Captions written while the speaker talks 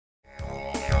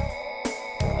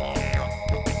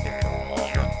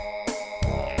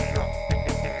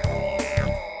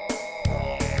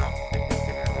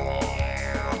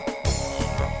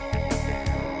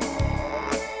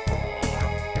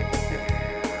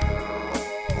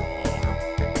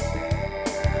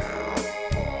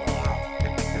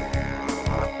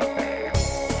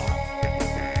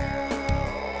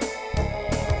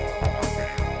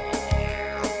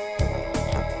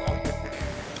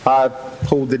I've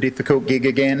pulled the difficult gig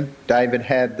again. David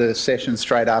had the session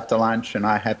straight after lunch and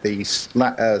I had the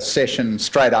session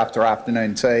straight after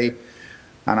afternoon tea,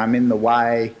 and I'm in the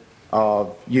way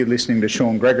of you listening to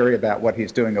Sean Gregory about what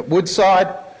he's doing at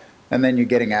Woodside, and then you're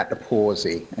getting out to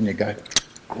Pawsey and you go,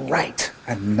 great,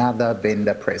 another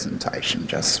vendor presentation,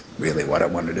 just really what I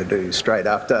wanted to do straight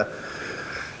after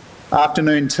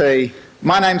afternoon tea.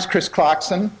 My name's Chris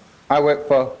Clarkson. I work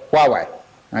for Huawei,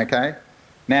 okay?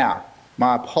 Now,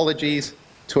 my apologies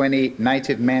to any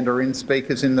native Mandarin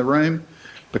speakers in the room,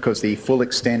 because the full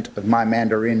extent of my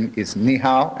Mandarin is ni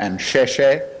hao and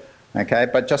xie, okay?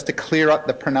 But just to clear up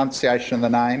the pronunciation of the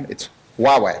name, it's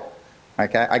Huawei,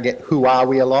 okay? I get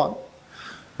Huawei a lot,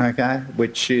 okay?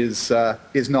 Which is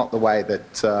not the way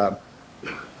that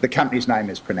the company's name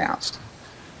is pronounced.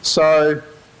 So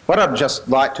what I'd just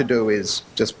like to do is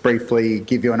just briefly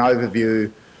give you an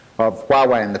overview of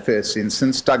Huawei in the first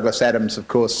instance. Douglas Adams, of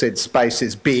course, said space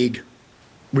is big,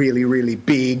 really, really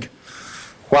big.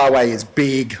 Huawei is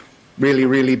big, really,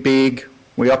 really big.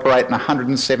 We operate in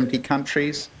 170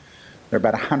 countries. There are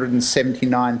about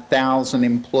 179,000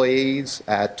 employees.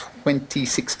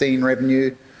 2016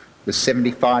 revenue was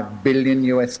 $75 billion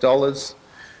US.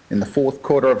 In the fourth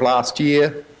quarter of last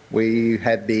year, we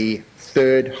had the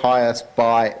third highest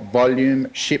by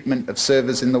volume shipment of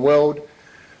servers in the world.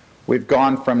 We've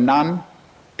gone from none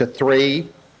to 3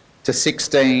 to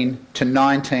 16 to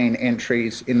 19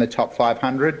 entries in the top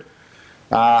 500.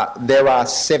 There are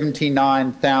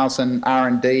 79,000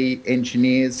 R&D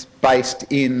engineers based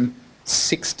in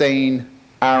 16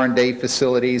 R&D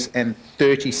facilities and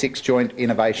 36 joint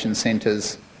innovation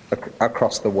centres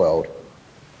across the world.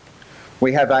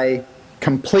 We have a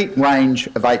complete range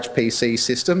of HPC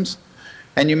systems,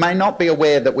 and you may not be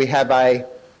aware that we have a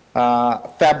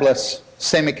fabulous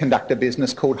semiconductor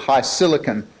business called High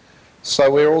Silicon.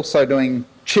 So we're also doing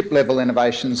chip-level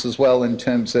innovations as well in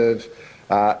terms of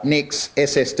NICs,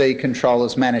 SSD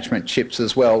controllers, management chips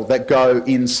as well that go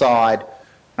inside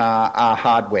our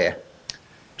hardware.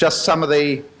 Just some of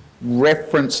the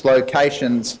reference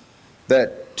locations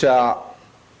that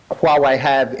Huawei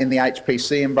have in the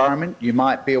HPC environment. You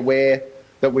might be aware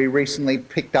that we recently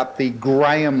picked up the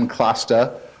Graham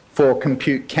cluster for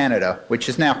Compute Canada, which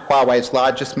is now Huawei's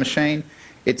largest machine.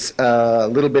 It's a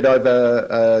little bit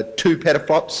over 2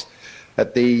 petaflops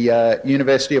at the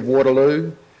University of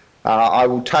Waterloo. I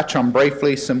will touch on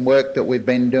briefly some work that we've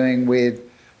been doing with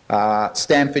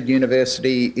Stanford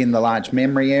University in the large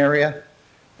memory area.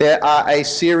 There are a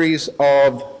series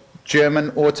of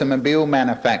German automobile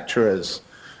manufacturers.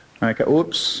 Okay,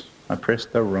 oops, I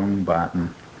pressed the wrong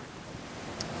button.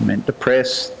 I meant to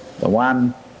press the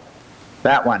one,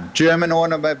 that one. German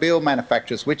automobile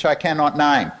manufacturers, which I cannot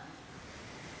name.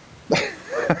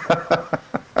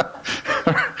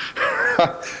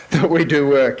 That we do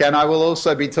work. And I will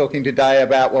also be talking today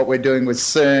about what we're doing with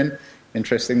CERN.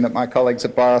 Interesting that my colleagues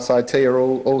at BIOS IT are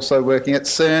also working at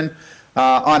CERN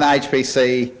on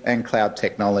HPC and cloud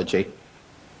technology.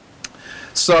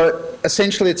 So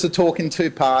essentially it's a talk in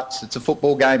 2 parts. It's a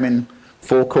football game in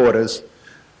 4 quarters.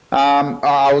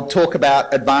 I'll talk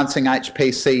about advancing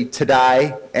HPC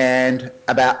today and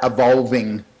about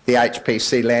evolving the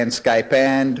HPC landscape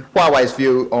and Huawei's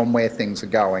view on where things are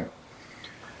going.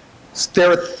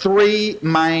 There are 3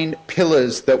 main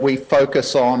pillars that we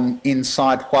focus on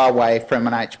inside Huawei from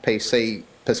an HPC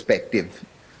perspective.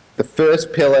 The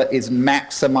first pillar is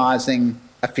maximising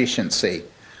efficiency.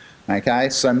 Okay,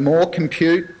 so more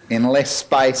compute in less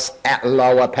space at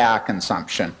lower power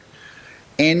consumption.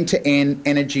 End-to-end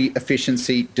energy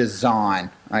efficiency design,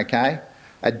 okay?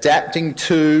 Adapting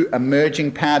to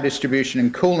emerging power distribution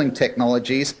and cooling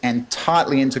technologies and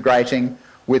tightly integrating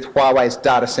with Huawei's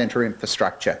data centre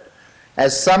infrastructure.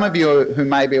 As some of you who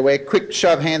may be aware, quick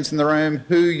show of hands in the room,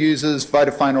 who uses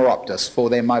Vodafone or Optus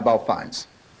for their mobile phones?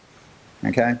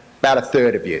 Okay, about a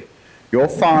third of you. Your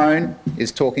phone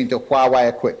is talking to Huawei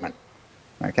equipment.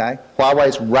 Okay,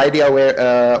 Huawei's radio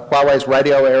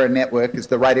area network is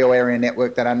the radio area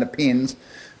network that underpins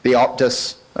the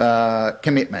Optus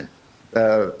commitment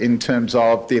in terms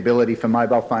of the ability for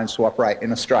mobile phones to operate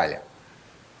in Australia.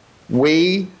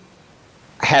 We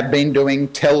have been doing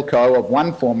telco of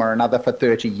one form or another for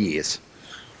 30 years.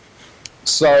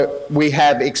 So we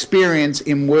have experience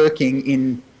in working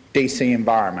in DC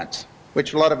environments,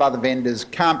 which a lot of other vendors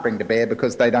can't bring to bear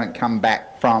because they don't come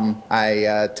back from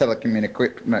a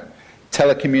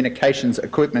telecommunications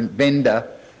equipment vendor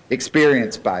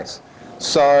experience base.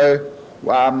 So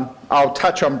I'll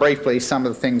touch on briefly some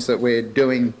of the things that we're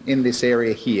doing in this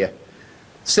area here.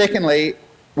 Secondly,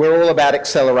 we're all about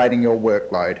accelerating your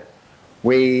workload.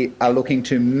 We are looking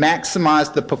to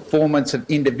maximise the performance of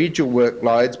individual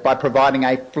workloads by providing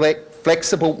a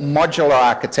flexible modular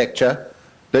architecture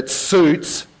that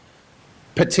suits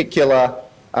particular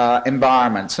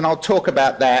environments. And I'll talk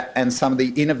about that and some of the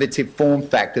innovative form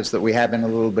factors that we have in a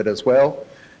little bit as well.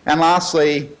 And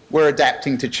lastly, we're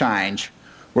adapting to change.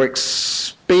 We're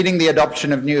speeding the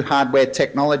adoption of new hardware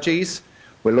technologies.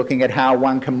 We're looking at how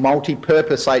one can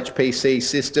multi-purpose HPC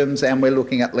systems, and we're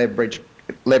looking at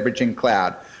leveraging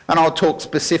cloud. And I'll talk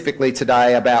specifically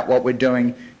today about what we're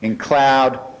doing in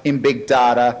cloud, in big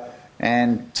data,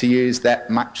 and to use that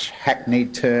much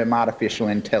hackneyed term, artificial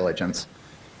intelligence.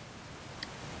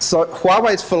 So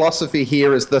Huawei's philosophy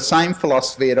here is the same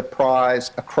philosophy it applies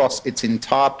across its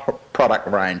entire product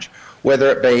range,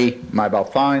 whether it be mobile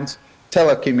phones,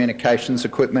 telecommunications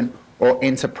equipment, or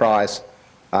enterprise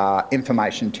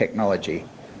information technology.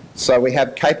 So we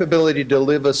have capability to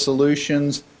deliver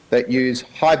solutions that use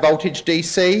high voltage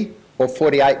DC or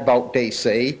 48 volt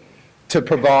DC to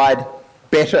provide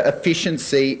better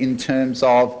efficiency in terms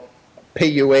of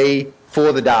PUE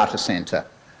for the data center.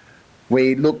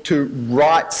 We look to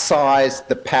right-size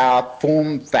the power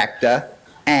form factor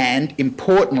and,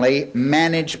 importantly,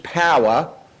 manage power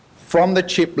from the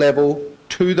chip level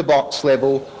to the box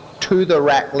level, to the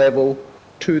rack level,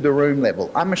 to the room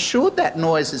level. I'm assured that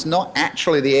noise is not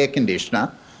actually the air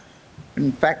conditioner.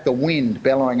 In fact, the wind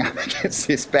bellowing up against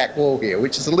this back wall here,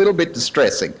 which is a little bit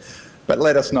distressing, but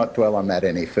let us not dwell on that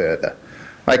any further.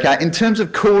 Okay, in terms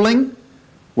of cooling,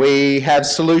 we have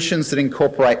solutions that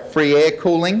incorporate free air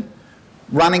cooling,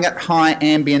 running at high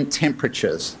ambient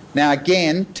temperatures. Now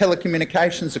again,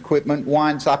 telecommunications equipment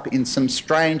winds up in some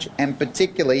strange and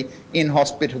particularly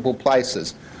inhospitable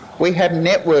places. We have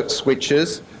network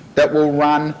switches that will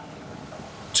run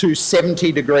to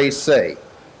 70 degrees C,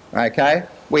 okay?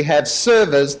 We have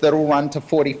servers that will run to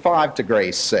 45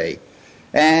 degrees C.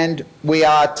 And we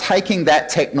are taking that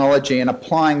technology and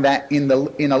applying that in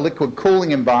a liquid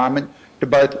cooling environment to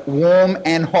both warm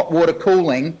and hot water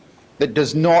cooling that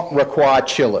does not require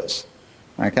chillers,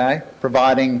 okay?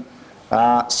 Providing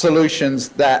solutions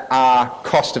that are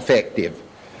cost effective.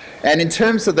 And in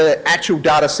terms of the actual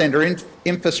data center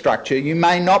infrastructure, you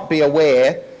may not be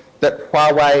aware that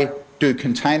Huawei do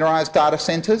containerized data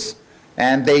centers,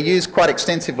 and they're used quite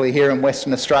extensively here in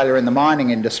Western Australia in the mining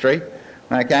industry,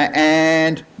 okay?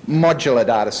 And modular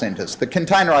data centers. The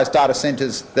containerized data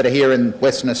centers that are here in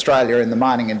Western Australia in the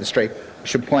mining industry, I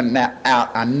should point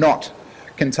out, are not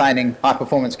containing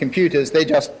high-performance computers. They're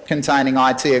just containing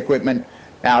IT equipment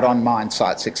out on mine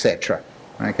sites, etc.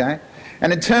 Okay?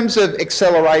 And in terms of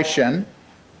acceleration,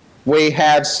 we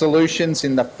have solutions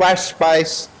in the flash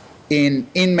space,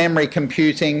 in-memory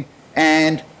computing,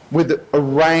 and with a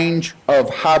range of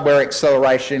hardware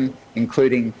acceleration,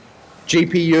 including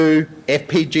GPU,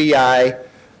 FPGA,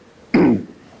 and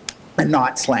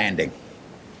Knight's Landing.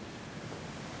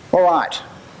 All right.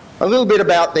 A little bit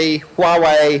about the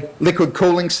Huawei liquid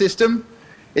cooling system.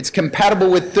 It's compatible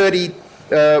with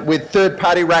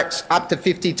third-party racks up to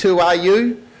 52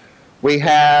 RU. We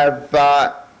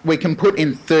can put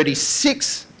in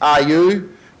 36 RU,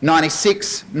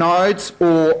 96 nodes,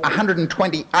 or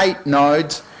 128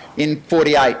 nodes in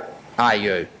 48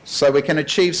 RU. So we can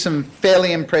achieve some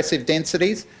fairly impressive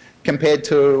densities compared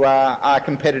to our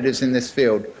competitors in this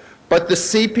field. But the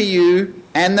CPU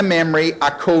and the memory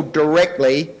are cooled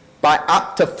directly by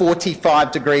up to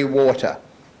 45 degree water.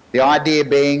 The idea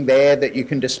being there that you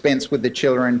can dispense with the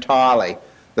chiller entirely,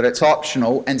 that it's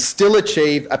optional and still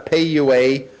achieve a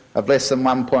PUE of less than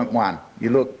 1.1.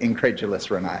 You look incredulous,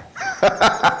 Renee.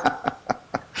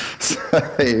 So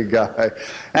there you go.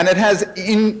 And it has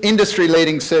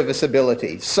industry-leading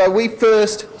serviceability. So we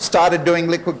first started doing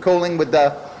liquid cooling with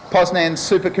the Poznan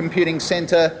Supercomputing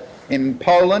Center in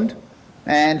Poland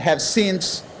and have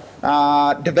since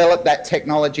developed that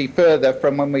technology further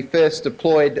from when we first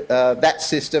deployed that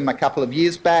system a couple of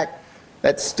years back.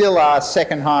 That's still our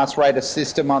second highest rated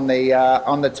system on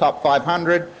the top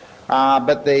 500,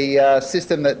 but the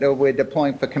system that we're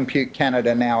deploying for Compute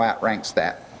Canada now outranks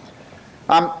that.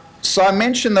 So I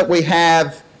mentioned that we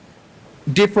have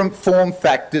different form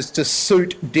factors to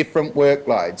suit different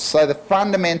workloads. So the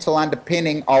fundamental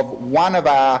underpinning of one of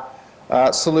our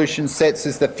solution sets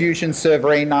is the Fusion Server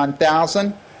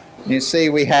E9000. You see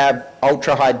we have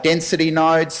ultra-high density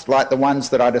nodes like the ones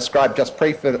that I described just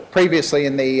previously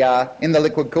in the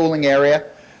liquid cooling area,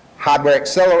 hardware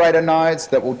accelerator nodes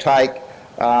that will take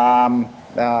NVIDIA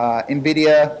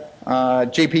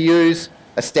GPUs,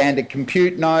 a standard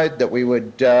compute node that we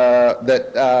would,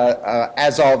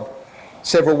 as of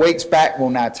several weeks back, will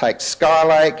now take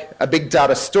Skylake, a big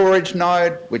data storage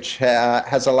node which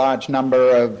has a large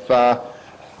number of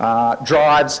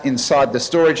drives inside the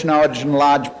storage node and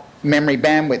large memory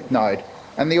bandwidth node.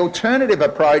 And the alternative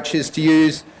approach is to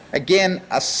use, again,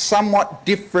 a somewhat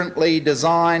differently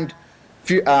designed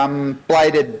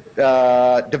bladed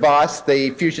device, the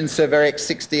Fusion Server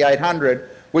X6800,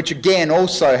 which again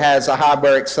also has a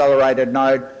hardware accelerated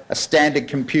node, a standard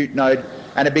compute node,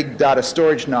 and a big data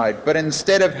storage node. But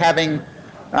instead of having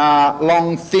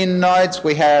long, thin nodes,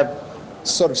 we have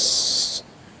sort of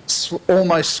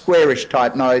almost squarish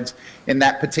type nodes in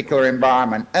that particular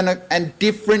environment. And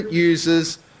different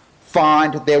users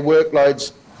find their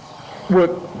workloads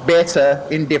work better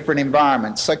in different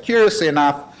environments. So curiously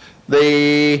enough,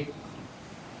 the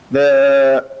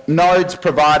nodes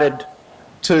provided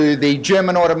to the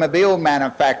German automobile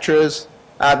manufacturers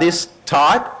are this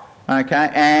type, okay,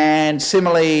 and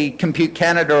similarly Compute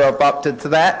Canada have opted to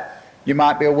that. You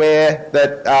might be aware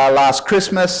that last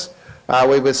Christmas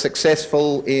we were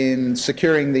successful in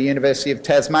securing the University of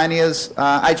Tasmania's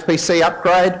HPC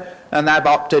upgrade, and they've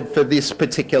opted for this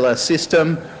particular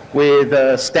system with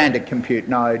a standard compute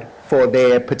node for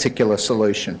their particular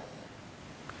solution.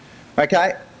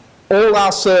 Okay, all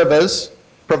our servers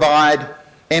provide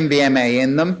NVMe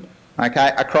in them,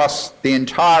 okay, across the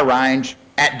entire range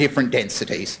at different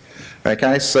densities.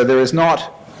 Okay, so there is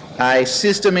not a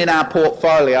system in our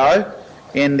portfolio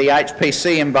in the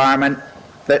HPC environment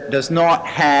that does not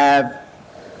have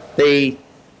the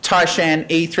Taishan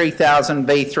E3000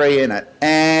 V3 in it.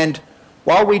 And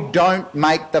while we don't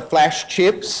make the flash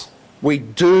chips, we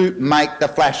do make the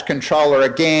flash controller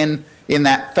again in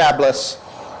that fabulous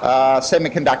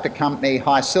semiconductor company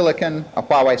HiSilicon, a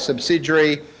Huawei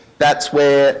subsidiary. That's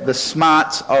where the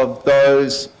smarts of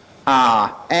those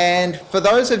are. And for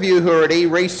those of you who already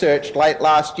researched late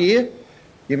last year,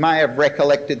 you may have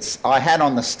recollected I had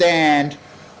on the stand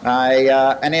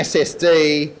an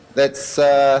SSD that's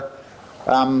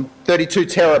 32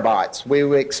 terabytes. We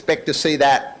would expect to see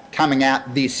that coming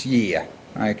out this year,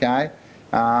 okay,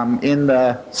 in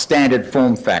the standard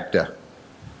form factor.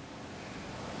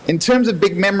 In terms of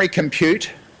big memory compute,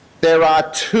 there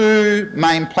are two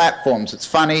main platforms. It's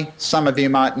funny, some of you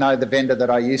might know the vendor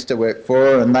that I used to work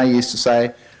for, and they used to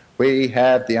say, we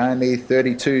have the only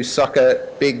 32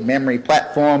 socket big memory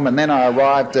platform, and then I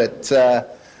arrived at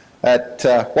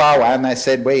Huawei and they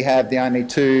said, we have the only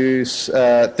 32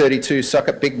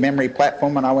 socket big memory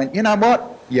platform, and I went, you know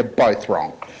what, you're both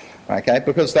wrong, okay,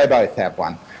 because they both have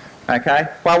one, okay.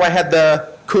 Huawei had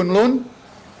the Kunlun,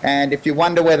 and if you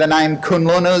wonder where the name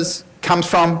Kunlun comes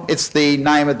from, it's the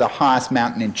name of the highest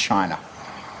mountain in China.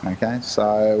 Okay,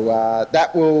 so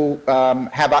that will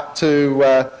have up to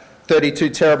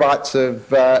 32 terabytes of,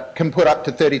 can put up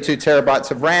to 32 terabytes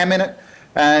of RAM in it.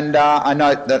 And I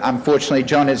note that unfortunately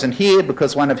John isn't here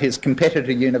because one of his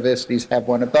competitor universities have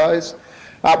one of those.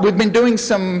 We've been doing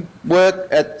some work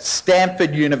at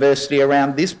Stanford University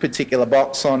around this particular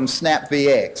box on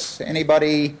SnapVX.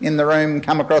 Anybody in the room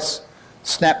come across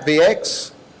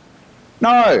SnapVX?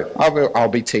 No, I'll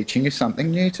be teaching you something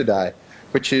new today,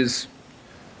 which is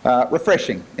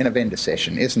refreshing in a vendor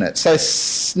session, isn't it? So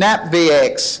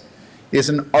SnapVX is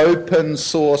an open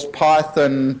source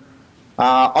Python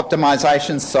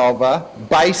optimization solver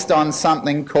based on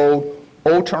something called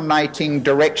alternating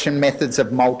direction methods of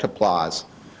multipliers.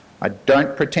 I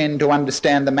don't pretend to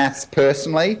understand the maths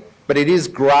personally, but it is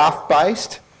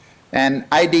graph-based, and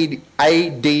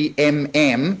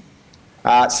ADMM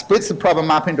splits the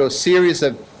problem up into a series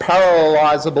of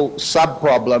parallelizable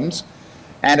sub-problems,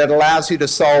 and it allows you to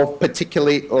solve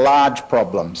particularly large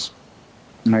problems.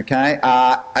 Okay,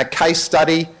 a case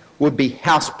study would be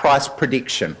house price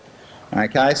prediction.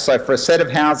 Okay, so for a set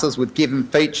of houses with given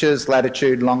features,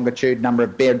 latitude, longitude, number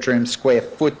of bedrooms, square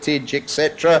footage,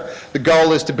 etc., the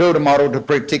goal is to build a model to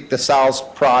predict the sales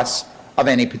price of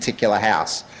any particular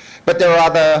house. But there are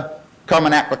other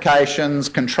common applications,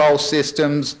 control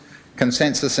systems,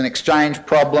 consensus and exchange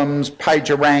problems,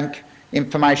 PagerRank,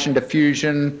 information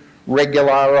diffusion,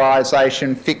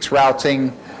 regularization, fixed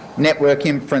routing, network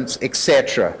inference,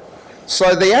 etc.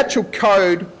 So the actual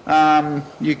code,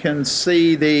 you can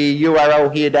see the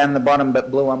URL here down the bottom, but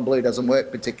blue on blue doesn't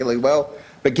work particularly well.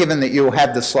 But given that you'll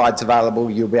have the slides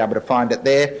available, you'll be able to find it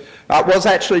there. It was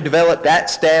actually developed at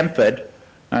Stanford,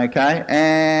 okay,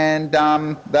 and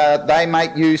they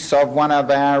make use of one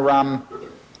of our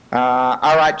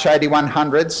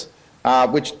RH8100s,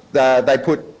 which they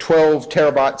put 12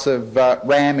 terabytes of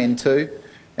RAM into.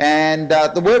 And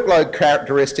the workload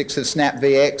characteristics of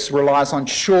SnapVX relies on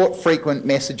short, frequent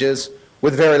messages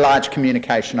with very large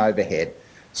communication overhead.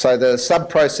 So the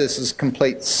sub-processors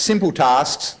complete simple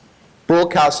tasks,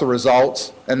 broadcast the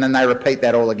results, and then they repeat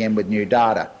that all again with new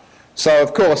data. So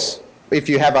of course, if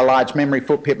you have a large memory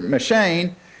footprint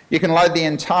machine, you can load the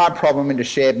entire problem into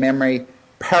shared memory,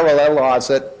 parallelize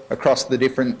it across the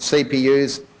different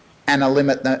CPUs, and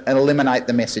eliminate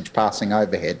the message passing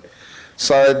overhead.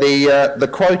 So the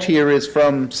quote here is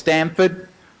from Stanford.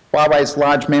 Huawei's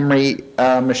large memory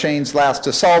machines allow us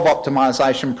to solve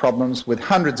optimization problems with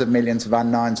hundreds of millions of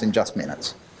unknowns in just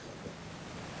minutes.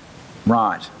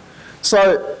 Right.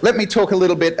 So let me talk a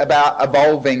little bit about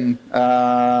evolving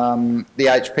the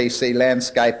HPC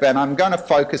landscape, and I'm going to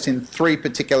focus in three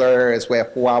particular areas where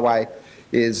Huawei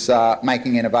is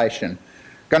making innovation.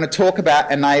 I'm going to talk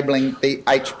about enabling the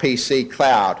HPC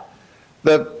cloud.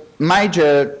 The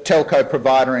major telco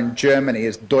provider in Germany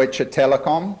is Deutsche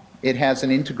Telekom. It has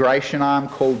an integration arm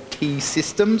called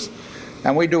T-Systems,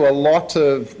 and we do a lot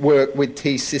of work with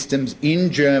T-Systems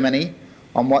in Germany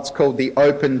on what's called the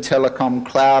Open Telecom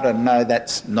Cloud, and no,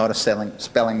 that's not a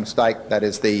spelling mistake, that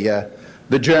is the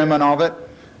German of it.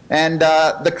 And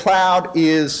the cloud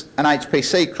is an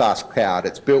HPC class cloud.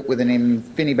 It's built with an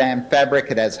InfiniBand fabric,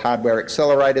 it has hardware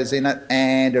accelerators in it,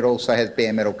 and it also has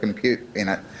bare metal compute in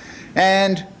it.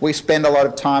 And we spend a lot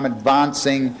of time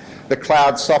advancing the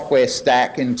cloud software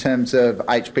stack in terms of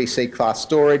HPC class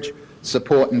storage,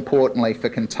 support importantly for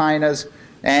containers,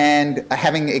 and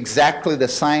having exactly the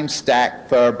same stack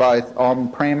for both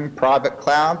on-prem private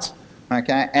clouds,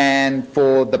 okay, and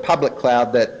for the public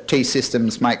cloud that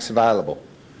T-Systems makes available.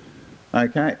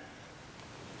 Okay.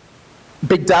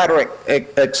 Big data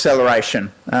acceleration.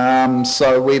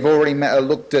 So we've already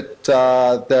looked at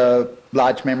the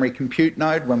large memory compute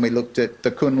node when we looked at the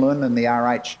Kunlun and the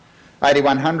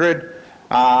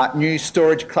RH8100, new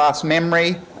storage class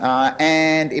memory,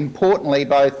 and importantly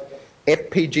both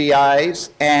FPGAs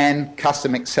and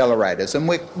custom accelerators. And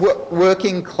we're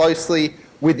working closely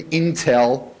with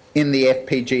Intel in the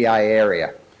FPGA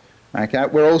area. Okay.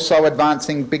 We're also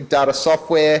advancing big data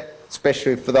software,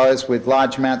 especially for those with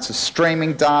large amounts of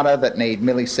streaming data that need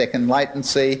millisecond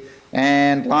latency.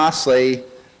 And lastly,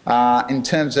 in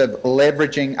terms of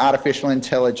leveraging artificial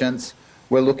intelligence,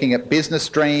 we're looking at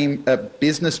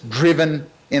business-driven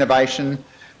innovation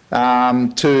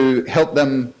to help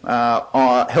them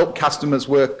help customers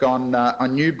work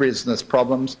on new business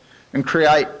problems and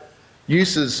create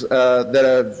uses that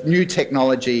are new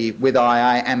technology with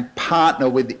IA and partner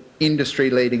with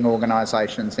industry-leading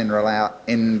organisations in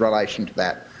relation to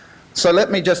that. So let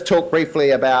me just talk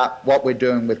briefly about what we're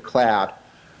doing with cloud.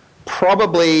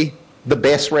 Probably the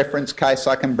best reference case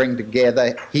I can bring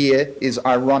together here is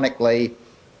ironically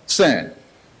CERN,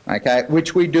 okay,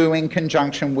 which we do in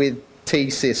conjunction with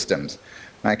T-Systems.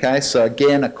 Okay, so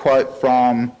again a quote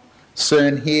from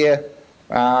CERN here.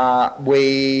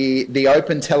 The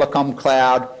Open Telecom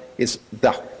Cloud is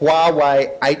the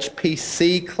Huawei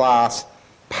HPC class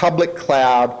public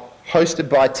cloud hosted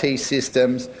by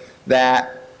T-Systems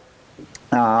that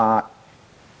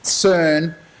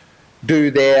CERN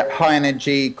do their high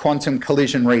energy quantum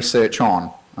collision research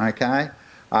on. Okay,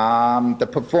 the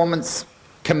performance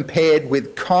compared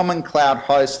with common cloud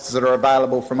hosts that are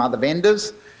available from other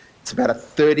vendors, it's about a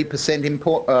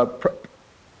 30%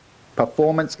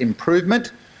 performance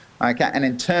improvement. Okay, and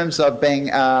in terms of being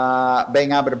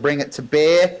able to bring it to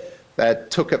bear,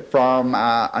 that took it from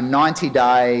a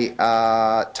 90-day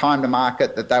time to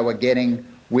market that they were getting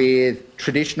with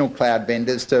traditional cloud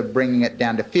vendors to bringing it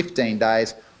down to 15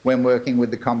 days when working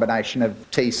with the combination of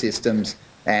T-Systems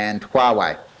and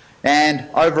Huawei. And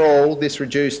overall, this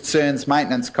reduced CERN's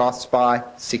maintenance costs by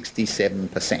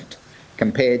 67%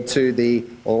 compared to the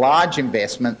large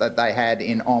investment that they had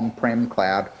in on-prem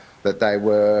cloud that they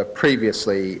were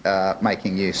previously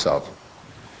making use of.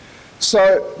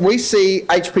 So we see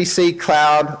HPC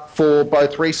cloud for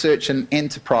both research and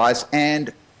enterprise,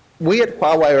 and we at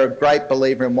Huawei are a great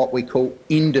believer in what we call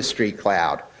industry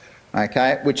cloud,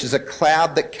 okay, which is a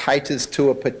cloud that caters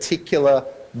to a particular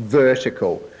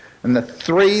vertical. And the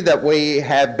three that we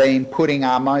have been putting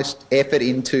our most effort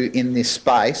into in this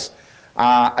space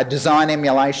are a design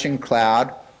emulation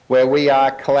cloud where we are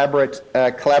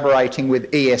collaborating with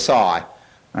ESI.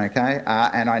 Okay,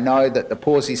 and I know that the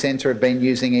Pawsey Centre have been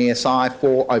using ESI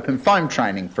for open phone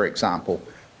training, for example.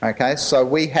 Okay, so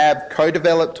we have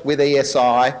co-developed with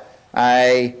ESI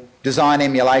a design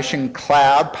emulation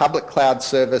cloud, public cloud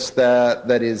service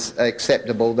that is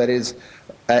acceptable, that is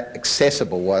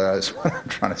accessible, what I'm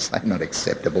trying to say, not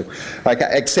acceptable. Okay,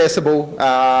 accessible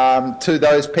to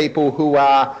those people who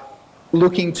are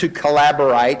looking to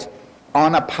collaborate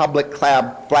on a public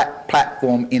cloud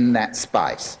platform in that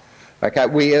space. Okay,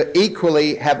 we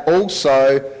equally have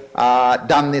also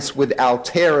done this with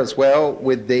Altair as well,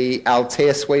 with the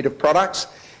Altair suite of products,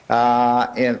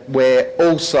 and we're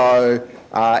also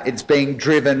it's being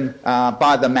driven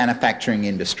by the manufacturing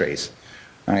industries.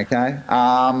 Okay,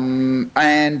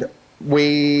 and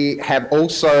we have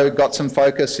also got some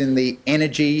focus in the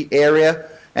energy area.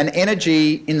 And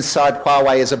energy inside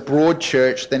Huawei is a broad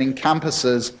church that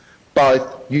encompasses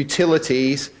both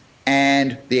utilities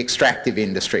and the extractive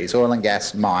industries, oil and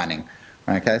gas, mining.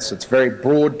 Okay, so it's very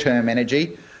broad term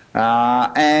energy.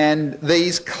 And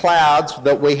these clouds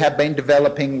that we have been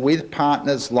developing with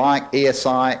partners like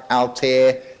ESI,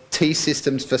 Altair,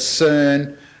 T-Systems for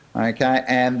CERN, okay,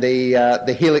 and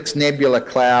the Helix Nebula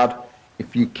cloud,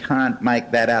 if you can't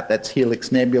make that out, that's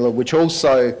Helix Nebula, which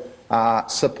also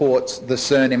supports the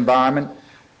CERN environment.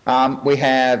 We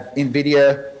have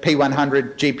NVIDIA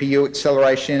P100 GPU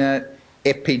acceleration in it,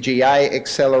 FPGA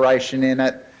acceleration in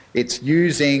it. It's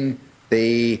using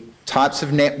the types of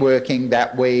networking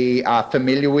that we are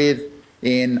familiar with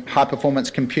in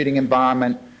high-performance computing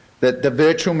environment, that the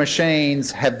virtual machines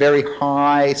have very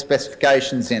high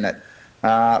specifications in it.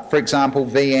 For example,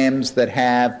 VMs that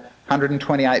have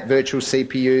 128 virtual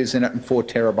CPUs in it and 4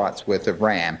 terabytes worth of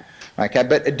RAM. Okay,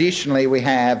 but additionally we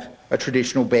have a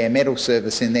traditional bare metal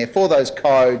service in there for those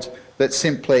codes that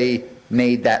simply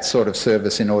need that sort of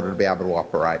service in order to be able to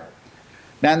operate.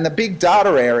 Now in the big data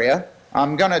area,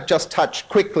 I'm going to just touch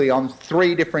quickly on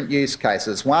 3 different use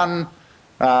cases. One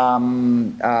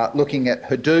looking at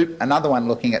Hadoop, another one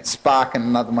looking at Spark, and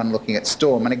another one looking at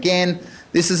Storm. And again,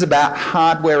 this is about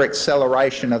hardware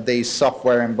acceleration of these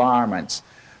software environments.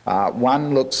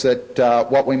 One looks at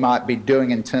what we might be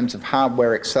doing in terms of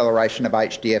hardware acceleration of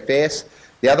HDFS.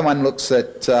 The other one looks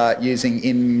at using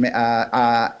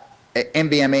NVMe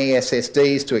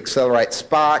SSDs to accelerate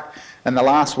Spark. And the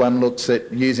last one looks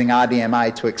at using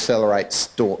RDMA to accelerate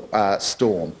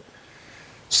Storm.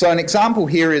 So an example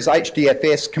here is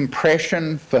HDFS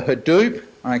compression for Hadoop,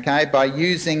 okay, by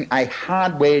using a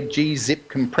hardware gzip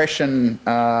compression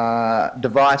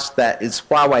device that is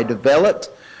Huawei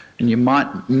developed. And you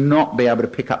might not be able to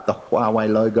pick up the Huawei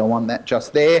logo on that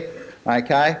just there,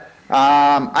 okay.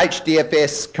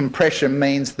 HDFS compression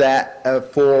means that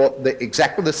for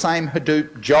exactly the same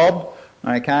Hadoop job,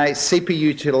 okay,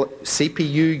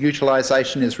 CPU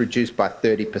utilization is reduced by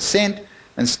 30%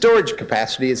 and storage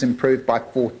capacity is improved by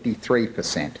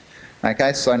 43%.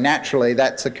 Okay, so naturally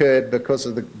that's occurred because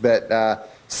of that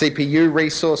CPU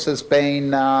resource has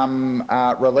been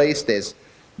released. There's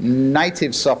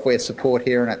native software support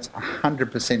here and it's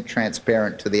 100%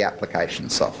 transparent to the application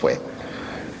software.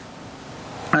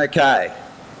 Okay,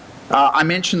 I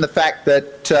mentioned the fact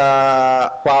that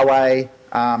Huawei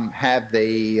have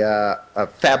the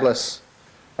fabulous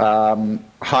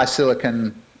high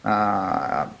silicon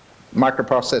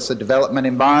microprocessor development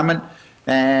environment,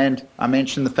 and I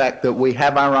mentioned the fact that we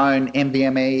have our own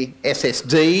NVMe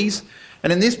SSDs,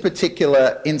 and in this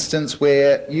particular instance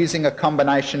we're using a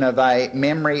combination of a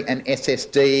memory and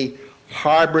SSD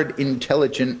hybrid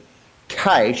intelligent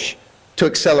cache to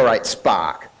accelerate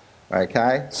Spark.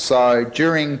 Okay, so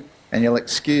during, and you'll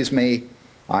excuse me,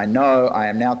 I know I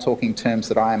am now talking terms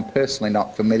that I am personally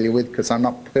not familiar with because I'm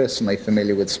not personally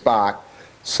familiar with Spark.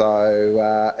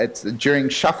 So it's during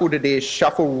shuffle to disk,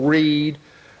 shuffle read,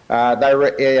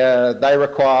 they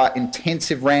require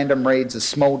intensive random reads of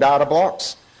small data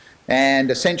blocks,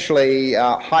 and essentially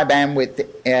high bandwidth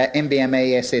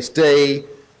NVMe SSD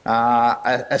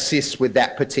assists with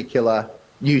that particular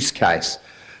use case.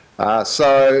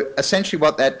 So essentially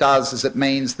what that does is it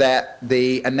means that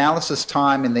the analysis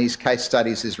time in these case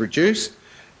studies is reduced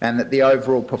and that the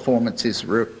overall performance is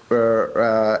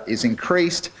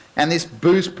increased, and this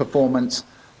boosts performance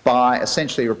by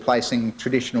essentially replacing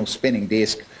traditional spinning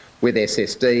disk with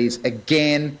SSDs.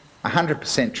 Again,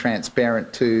 100%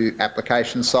 transparent to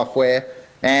application software,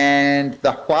 and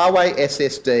the Huawei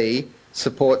SSD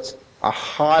supports a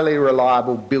highly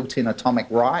reliable built-in atomic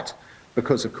write,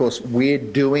 because of course we're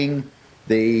doing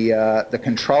the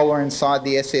controller inside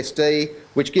the SSD,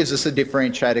 which gives us a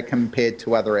differentiator compared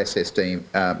to other SSD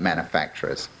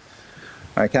manufacturers.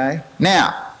 Okay,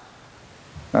 now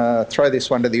throw this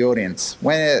one to the audience.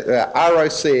 When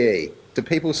ROCE, do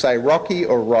people say Rocky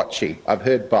or Rochi? I've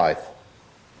heard both.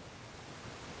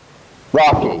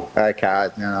 Rocky. Okay,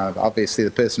 obviously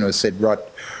the person who has said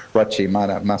Rochi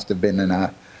must have been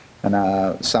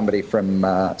somebody from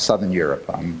Southern Europe,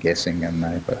 I'm guessing, and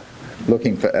they were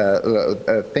looking for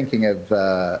think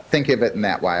of it in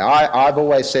that way. I've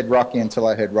always said Rocky until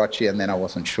I heard Rochi, and then I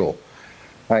wasn't sure.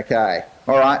 Okay,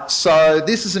 all right. So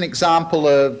this is an example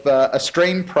of a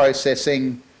stream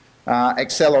processing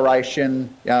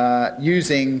acceleration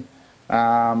using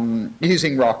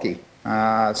Rocky.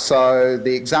 So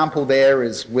the example there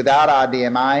is without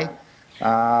RDMA.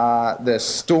 The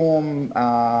storm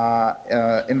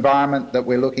environment that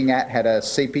we're looking at had a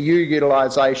CPU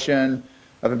utilisation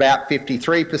of about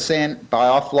 53%. By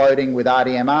offloading with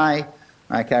RDMA,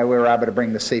 okay, we were able to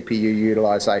bring the CPU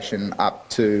utilisation up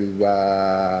to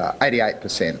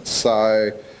 88%.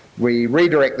 So we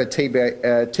redirect the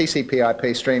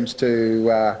TCP/IP streams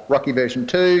to Rocky version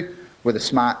 2 with a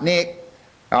smart NIC,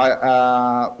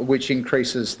 which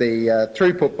increases the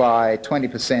throughput by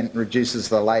 20%, reduces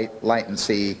the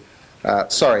latency,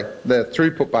 the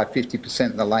throughput by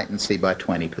 50% and the latency by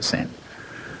 20%.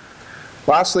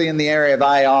 Lastly, in the area of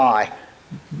AI,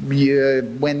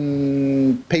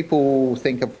 when people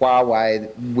think of Huawei,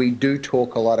 we do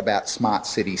talk a lot about smart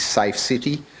city, safe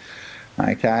city.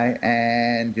 Okay,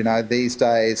 and you know, these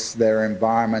days there are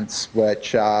environments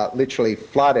which are literally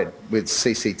flooded with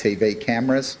CCTV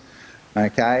cameras.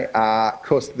 Okay, of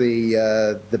course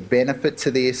the benefit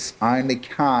to this only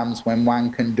comes when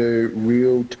one can do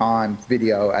real-time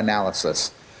video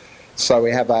analysis. So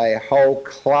we have a whole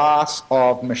class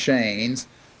of machines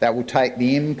that will take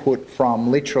the input from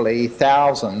literally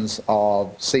thousands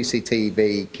of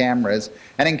CCTV cameras,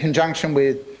 and in conjunction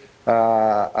with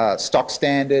stock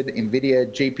standard NVIDIA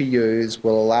GPUs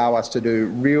will allow us to do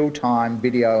real-time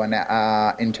video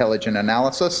intelligent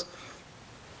analysis,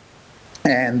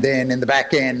 and then in the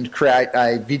back end create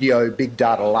a video big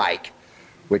data lake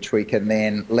which we can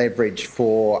then leverage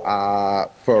for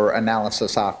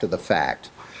analysis after the fact.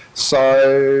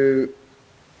 So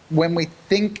when we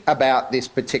think about this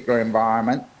particular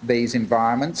environment, these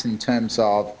environments in terms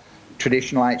of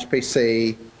traditional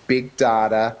HPC, big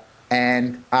data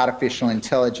and artificial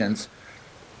intelligence,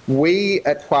 we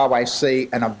at Huawei see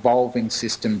an evolving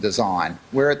system design.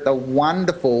 We're at the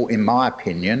wonderful, in my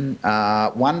opinion,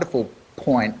 wonderful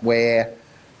point where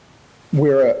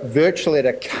we're virtually at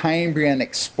a Cambrian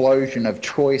explosion of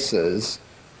choices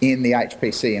in the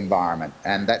HPC environment.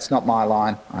 And that's not my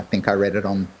line. I think I read it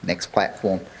on Next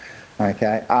Platform.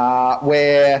 Okay,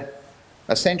 where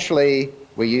essentially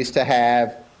we used to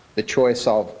have the choice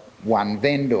of one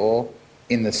vendor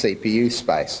in the CPU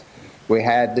space. We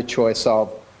had the choice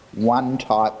of one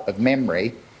type of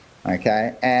memory,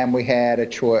 okay, and we had a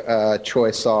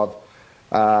choice of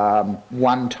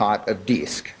one type of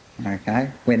disk, okay.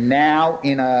 We're now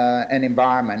in an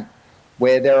environment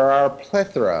where there are a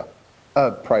plethora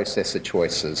of processor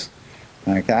choices,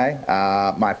 okay.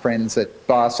 My friends at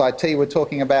BIOS IT were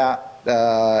talking about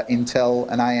Intel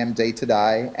and AMD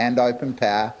today, and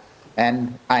OpenPower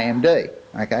and AMD,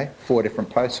 okay, 4 different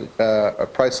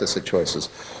processor choices.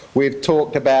 We've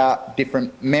talked about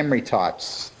different memory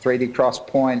types, 3D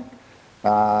XPoint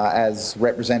as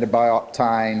represented by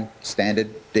Optane,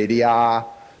 standard DDR,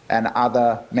 and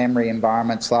other memory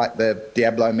environments like the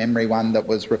Diablo memory one that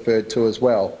was referred to as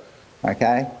well,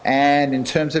 okay. And in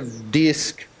terms of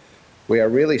disk, we are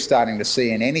really starting to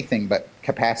see in anything but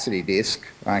capacity disk,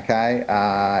 okay,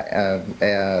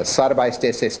 SATA-based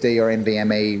SSD or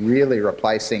NVMe really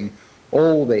replacing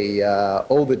all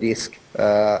the disk,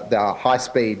 the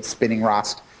high-speed spinning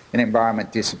rust in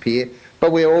environment disappear.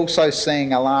 But we're also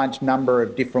seeing a large number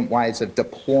of different ways of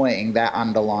deploying that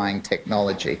underlying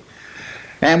technology.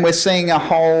 And we're seeing a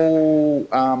whole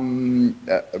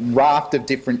raft of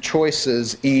different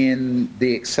choices in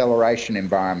the acceleration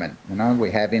environment. You know,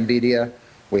 we have NVIDIA,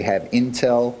 we have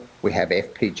Intel, we have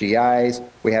FPGAs,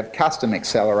 we have custom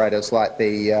accelerators like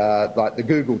the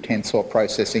Google Tensor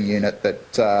processing unit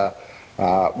that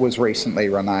was recently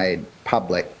made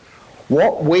public.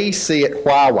 What we see at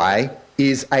Huawei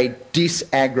is a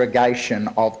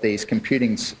disaggregation of these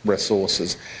computing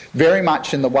resources, very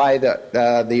much in the way that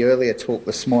the earlier talk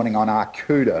this morning on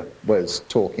Arcuda was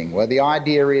talking, where the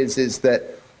idea is that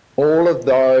all of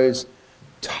those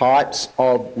types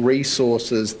of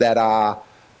resources that are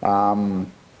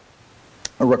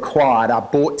required are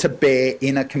brought to bear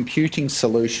in a computing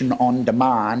solution on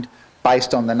demand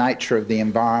based on the nature of the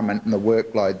environment and the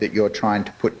workload that you're trying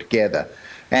to put together.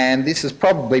 And this is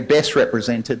probably best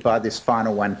represented by this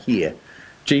final one here.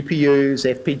 GPUs,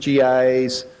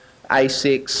 FPGAs,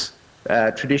 ASICs,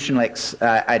 traditional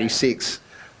x86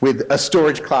 with a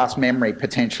storage class memory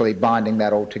potentially binding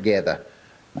that all together.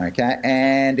 Okay,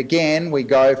 and again, we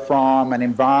go from an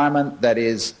environment that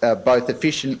is both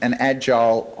efficient and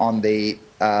agile on the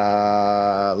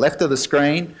left of the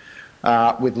screen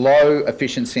with low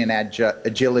efficiency and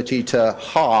agility to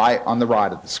high on the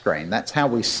right of the screen. That's how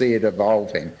we see it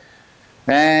evolving.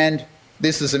 And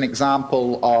this is an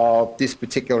example of this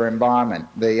particular environment,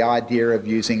 the idea of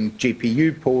using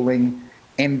GPU pooling,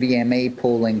 NVMe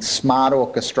pooling, smart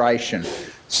orchestration,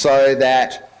 so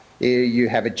that you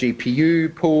have a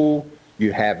GPU pool,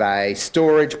 you have a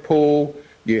storage pool,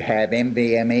 you have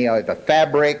NVMe over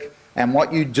fabric, and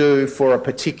what you do for a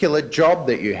particular job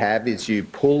that you have is you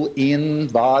pull in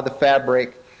via the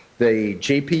fabric the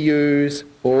GPUs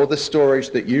or the storage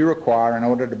that you require in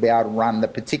order to be able to run the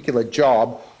particular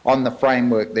job on the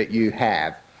framework that you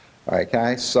have.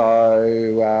 Okay, so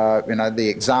you know, the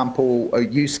example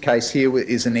use case here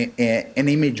is an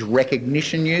image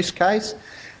recognition use case,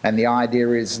 and the idea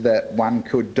is that one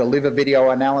could deliver video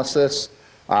analysis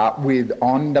with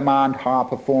on-demand high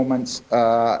performance,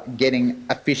 getting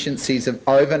efficiencies of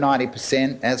over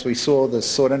 90%, as we saw the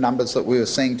sort of numbers that we were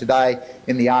seeing today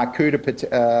in the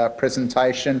Arcuda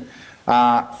presentation,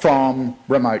 from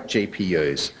remote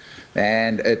GPUs.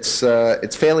 And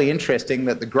it's fairly interesting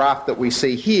that the graph that we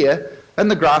see here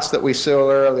and the graphs that we saw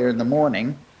earlier in the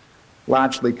morning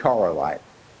largely correlate.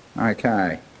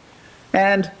 Okay.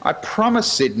 And I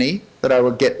promised Sydney that I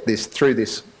would get this through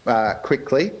this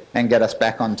quickly and get us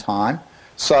back on time.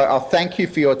 So I'll thank you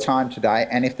for your time today,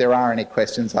 and if there are any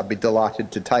questions, I'd be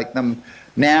delighted to take them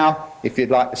now. If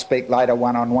you'd like to speak later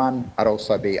one-on-one, I'd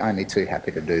also be only too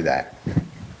happy to do that.